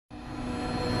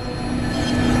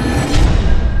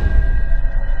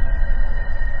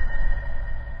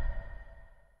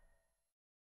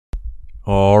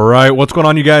All right, what's going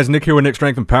on, you guys? Nick here with Nick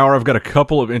Strength and Power. I've got a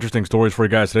couple of interesting stories for you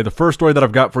guys today. The first story that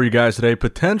I've got for you guys today,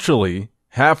 potentially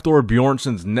Hafthor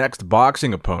Bjornsson's next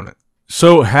boxing opponent.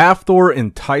 So Hafthor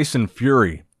and Tyson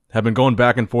Fury have been going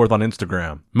back and forth on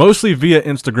Instagram, mostly via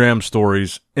Instagram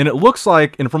stories, and it looks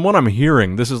like, and from what I'm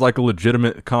hearing, this is like a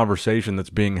legitimate conversation that's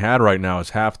being had right now,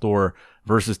 is Hafthor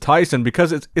versus Tyson,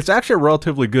 because it's actually a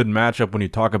relatively good matchup when you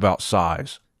talk about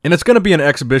size. And it's going to be an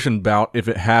exhibition bout if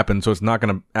it happens, so it's not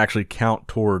going to actually count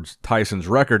towards Tyson's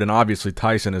record. And obviously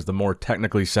Tyson is the more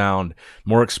technically sound,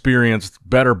 more experienced,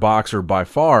 better boxer by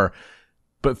far.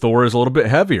 But Thor is a little bit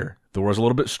heavier. Thor is a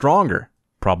little bit stronger,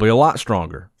 probably a lot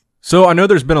stronger. So I know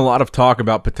there's been a lot of talk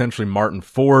about potentially Martin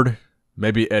Ford,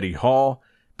 maybe Eddie Hall,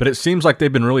 but it seems like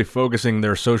they've been really focusing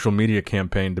their social media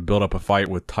campaign to build up a fight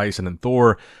with Tyson and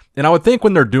Thor. And I would think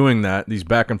when they're doing that, these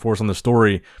back and forths on the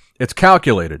story, it's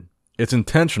calculated. It's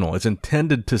intentional. It's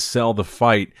intended to sell the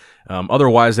fight.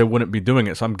 Otherwise, they wouldn't be doing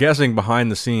it. So I'm guessing behind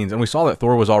the scenes, and we saw that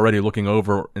Thor was already looking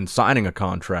over and signing a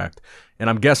contract, and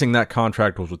I'm guessing that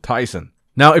contract was with Tyson.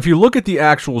 Now, if you look at the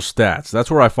actual stats, that's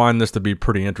where I find this to be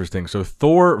pretty interesting. So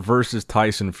Thor versus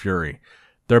Tyson Fury.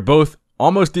 They're both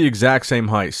almost the exact same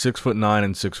height, 6'9"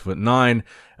 and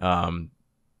 6'9".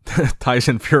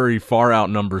 Tyson Fury far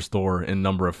outnumbers Thor in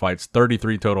number of fights,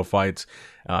 33 total fights,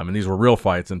 and these were real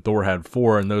fights, and Thor had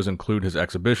 4, and those include his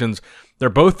exhibitions. They're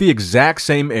both the exact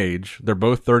same age. They're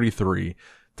both 33.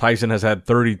 Tyson has had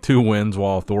 32 wins,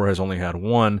 while Thor has only had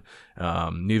 1.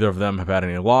 Neither of them have had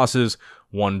any losses.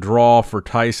 1 draw for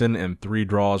Tyson and 3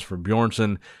 draws for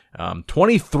Bjornsson.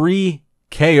 23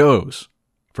 KOs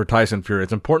for Tyson Fury.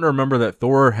 It's important to remember that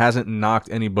Thor hasn't knocked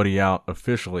anybody out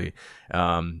officially.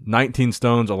 19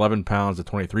 stones, 11 pounds to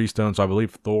 23 stones. So I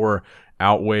believe Thor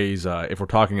outweighs, if we're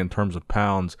talking in terms of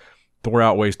pounds, Thor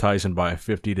outweighs Tyson by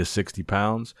 50 to 60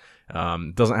 pounds.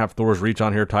 Doesn't have Thor's reach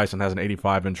on here. Tyson has an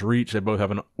 85-inch reach. They both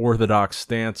have an orthodox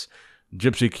stance.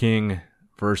 Gypsy King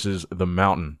versus the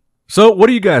Mountain. So what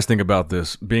do you guys think about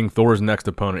this being Thor's next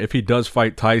opponent? If he does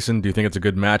fight Tyson, do you think it's a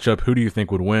good matchup? Who do you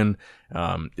think would win?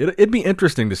 It'd be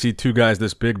interesting to see 2 guys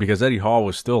this big, because Eddie Hall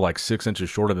was still like 6 inches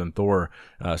shorter than Thor,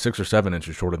 6 or 7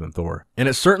 inches shorter than Thor. And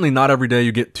it's certainly not every day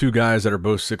you get 2 guys that are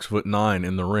both 6'9"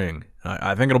 in the ring.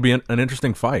 I think it'll be an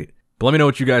interesting fight. But let me know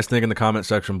what you guys think in the comment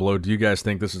section below. Do you guys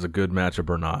think this is a good matchup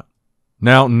or not?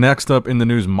 Now, next up in the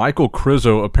news, Michal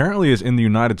Krizo apparently is in the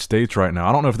United States right now.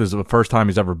 I don't know if this is the first time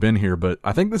he's ever been here, but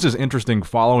I think this is interesting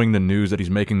following the news that he's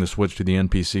making the switch to the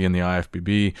NPC and the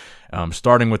IFBB,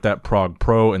 starting with that Prague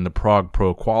Pro and the Prague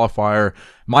Pro qualifier.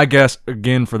 My guess,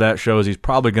 again, for that show is he's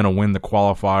probably going to win the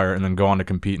qualifier and then go on to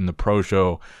compete in the Pro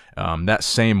show that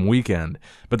same weekend.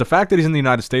 But the fact that he's in the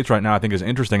United States right now I think is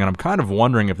interesting, and I'm kind of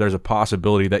wondering if there's a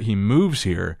possibility that he moves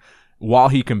here while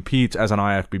he competes as an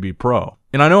IFBB pro.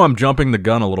 And I know I'm jumping the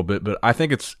gun a little bit, but I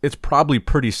think it's probably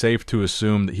pretty safe to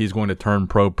assume that he's going to turn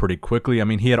pro pretty quickly. I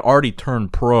mean, he had already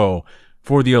turned pro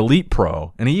for the Elite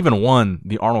Pro, and he even won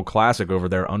the Arnold Classic over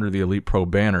there under the Elite Pro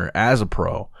banner as a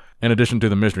pro, in addition to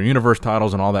the Mr. Universe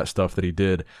titles and all that stuff that he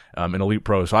did in Elite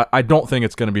Pro. So I don't think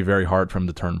it's going to be very hard for him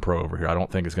to turn pro over here. I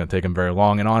don't think it's going to take him very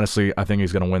long, and honestly, I think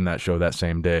he's going to win that show that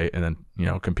same day and then, you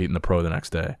know, compete in the pro the next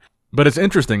day. But it's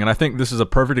interesting, and I think this is a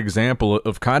perfect example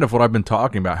of kind of what I've been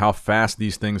talking about, how fast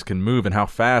these things can move and how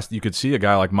fast you could see a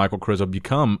guy like Michal Krizo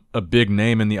become a big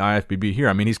name in the IFBB here.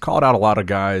 I mean, he's called out a lot of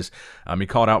guys. He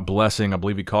called out Blessing. I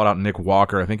believe he called out Nick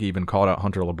Walker. I think he even called out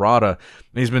Hunter Labrada.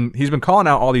 He's been calling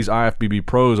out all these IFBB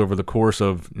pros over the course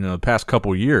of, you know, the past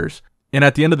couple years. And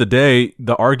at the end of the day,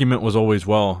 the argument was always,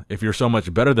 well, if you're so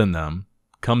much better than them,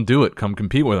 come do it. Come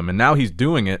compete with them. And now he's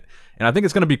doing it. And I think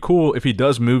it's going to be cool if he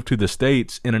does move to the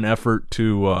States in an effort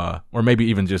to, or maybe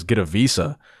even just get a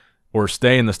visa or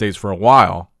stay in the States for a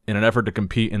while in an effort to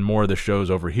compete in more of the shows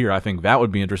over here. I think that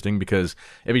would be interesting, because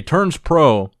if he turns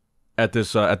pro at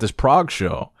this Prague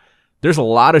show, there's a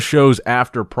lot of shows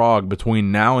after Prague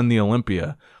between now and the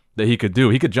Olympia that he could do.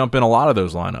 He could jump in a lot of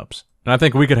those lineups. And I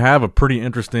think we could have a pretty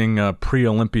interesting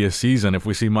pre-Olympia season if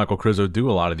we see Michal Krizo do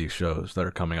a lot of these shows that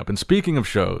are coming up. And speaking of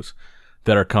shows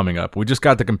that are coming up, we just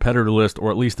got the competitor list, or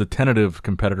at least the tentative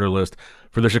competitor list,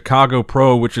 for the Chicago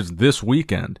Pro, which is this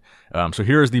weekend. So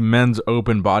here is the men's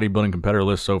open bodybuilding competitor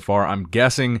list so far. I'm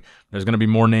guessing there's going to be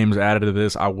more names added to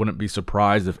this. I wouldn't be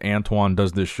surprised if Antoine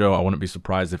does this show. I wouldn't be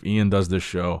surprised if Ian does this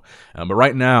show. But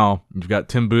right now, you've got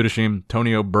Tim Budishim,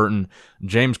 Tonio Burton,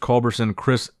 James Culberson,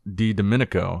 Chris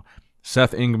DiDomenico,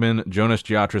 Seth Ingman, Jonas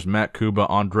Giatris, Matt Kuba,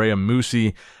 Andrea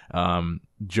Musi,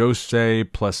 Jose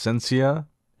Plasencia,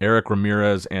 Eric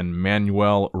Ramirez, and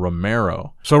Manuel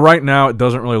Romero. So right now, it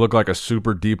doesn't really look like a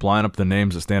super deep lineup. The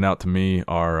names that stand out to me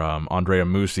are Andrea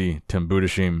Musi, Tim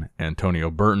Budashim, Antonio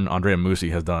Burton. Andrea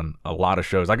Musi has done a lot of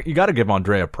shows. You got to give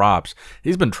Andrea props.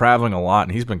 He's been traveling a lot,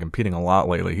 and he's been competing a lot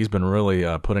lately. He's been really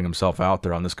putting himself out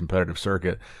there on this competitive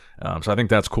circuit. So I think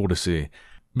that's cool to see.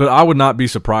 But I would not be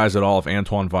surprised at all if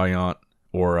Antoine Vaillant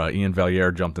or Ian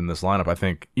Valliere jumped in this lineup. I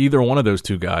think either one of those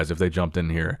two guys, if they jumped in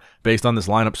here, based on this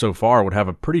lineup so far, would have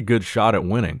a pretty good shot at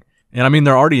winning. And I mean,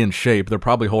 they're already in shape. They're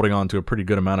probably holding on to a pretty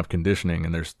good amount of conditioning.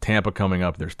 And there's Tampa coming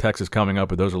up. There's Texas coming up,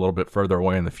 but those are a little bit further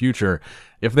away in the future.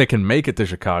 If they can make it to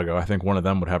Chicago, I think one of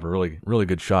them would have a really, really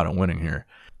good shot at winning here.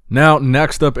 Now,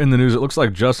 next up in the news, it looks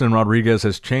like Justin Rodriguez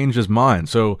has changed his mind.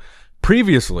 So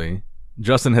previously,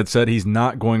 Justin had said he's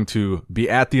not going to be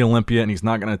at the Olympia and he's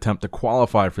not going to attempt to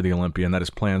qualify for the Olympia, and that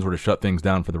his plans were to shut things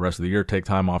down for the rest of the year, take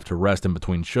time off to rest in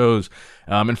between shows,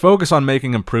 and focus on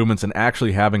making improvements and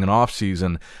actually having an off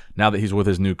season now that he's with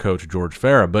his new coach, George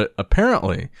Farah. But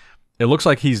apparently, it looks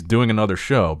like he's doing another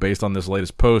show based on this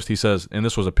latest post. He says, and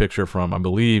this was a picture from, I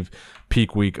believe,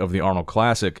 peak week of the Arnold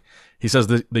Classic. He says,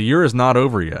 the year is not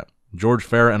over yet. George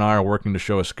Farah and I are working to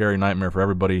show a scary nightmare for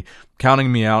everybody. Counting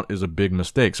me out is a big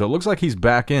mistake. So it looks like he's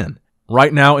back in.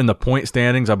 Right now in the point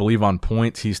standings, I believe on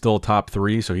points, he's still top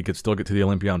 3, so he could still get to the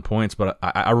Olympia on points. But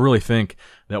I really think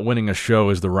that winning a show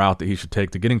is the route that he should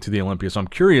take to getting to the Olympia. So I'm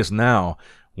curious now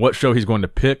what show he's going to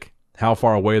pick, how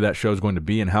far away that show is going to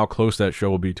be, and how close that show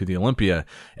will be to the Olympia.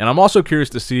 And I'm also curious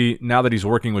to see, now that he's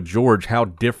working with George, how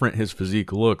different his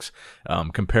physique looks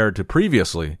compared to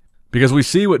previously. Because we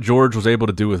see what George was able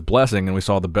to do with Blessing, and we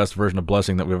saw the best version of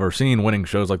Blessing that we've ever seen, winning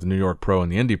shows like the New York Pro and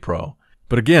the Indy Pro.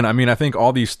 But again, I mean, I think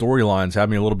all these storylines have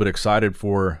me a little bit excited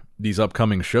for these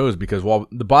upcoming shows, because while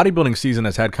the bodybuilding season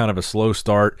has had kind of a slow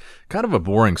start, kind of a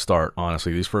boring start,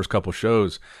 honestly, these first couple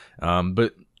shows,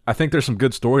 but I think there's some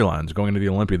good storylines going into the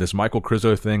Olympia. This Michal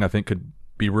Krizo thing, I think, could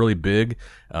be really big.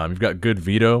 You've got Good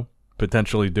Vito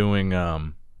potentially doing...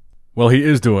 well, he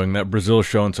is doing that Brazil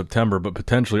show in September, but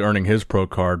potentially earning his pro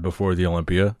card before the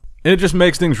Olympia. And it just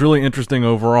makes things really interesting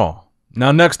overall.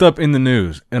 Now, next up in the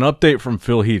news, an update from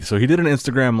Phil Heath. So he did an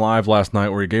Instagram Live last night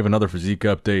where he gave another physique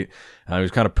update. He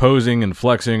was kind of posing and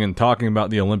flexing and talking about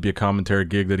the Olympia commentary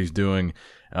gig that he's doing.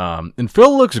 And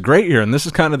Phil looks great here, and this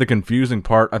is kind of the confusing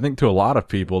part, I think, to a lot of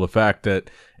people, the fact that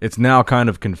it's now kind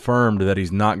of confirmed that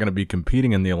he's not going to be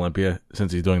competing in the Olympia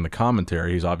since he's doing the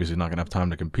commentary. He's obviously not going to have time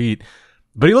to compete.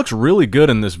 But he looks really good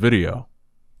in this video.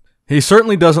 He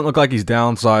certainly doesn't look like he's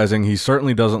downsizing. He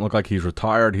certainly doesn't look like he's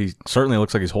retired. He certainly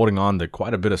looks like he's holding on to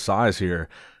quite a bit of size here.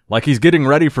 Like he's getting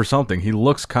ready for something. He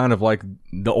looks kind of like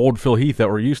the old Phil Heath that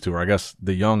we're used to, or I guess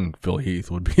the young Phil Heath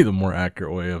would be the more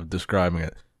accurate way of describing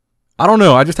it. I don't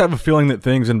know. I just have a feeling that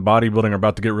things in bodybuilding are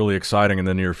about to get really exciting in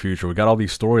the near future. We got all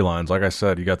these storylines. Like I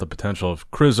said, you got the potential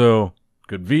of Krizo,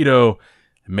 Good Vito.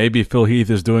 Maybe Phil Heath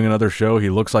is doing another show.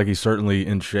 He looks like he's certainly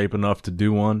in shape enough to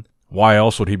do one. Why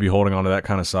else would he be holding on to that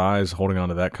kind of size, holding on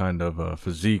to that kind of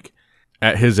physique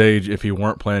at his age if he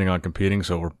weren't planning on competing?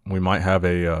 So we might have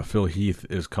a Phil Heath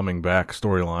is coming back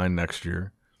storyline next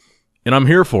year. And I'm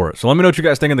here for it. So let me know what you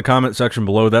guys think in the comment section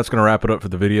below. That's going to wrap it up for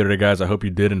the video today, guys. I hope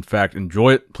you did, in fact,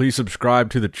 enjoy it. Please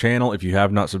subscribe to the channel if you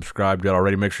have not subscribed yet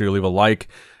already. Make sure you leave a like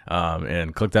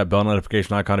and click that bell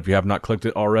notification icon if you have not clicked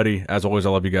it already. As always, I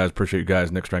love you guys. Appreciate you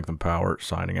guys. Nick Strength and Power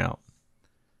signing out.